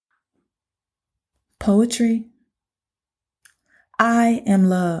Poetry. I am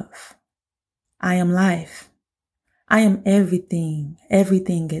love. I am life. I am everything.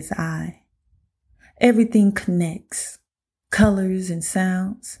 Everything is I. Everything connects. Colors and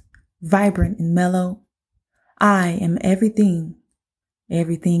sounds, vibrant and mellow. I am everything.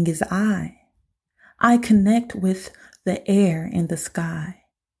 Everything is I. I connect with the air and the sky.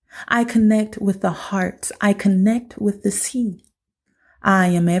 I connect with the heart. I connect with the sea. I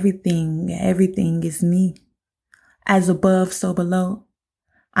am everything. Everything is me. As above, so below.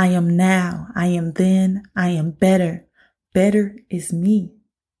 I am now. I am then. I am better. Better is me.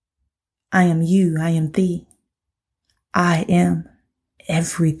 I am you. I am thee. I am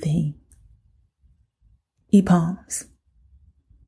everything. E-Palms.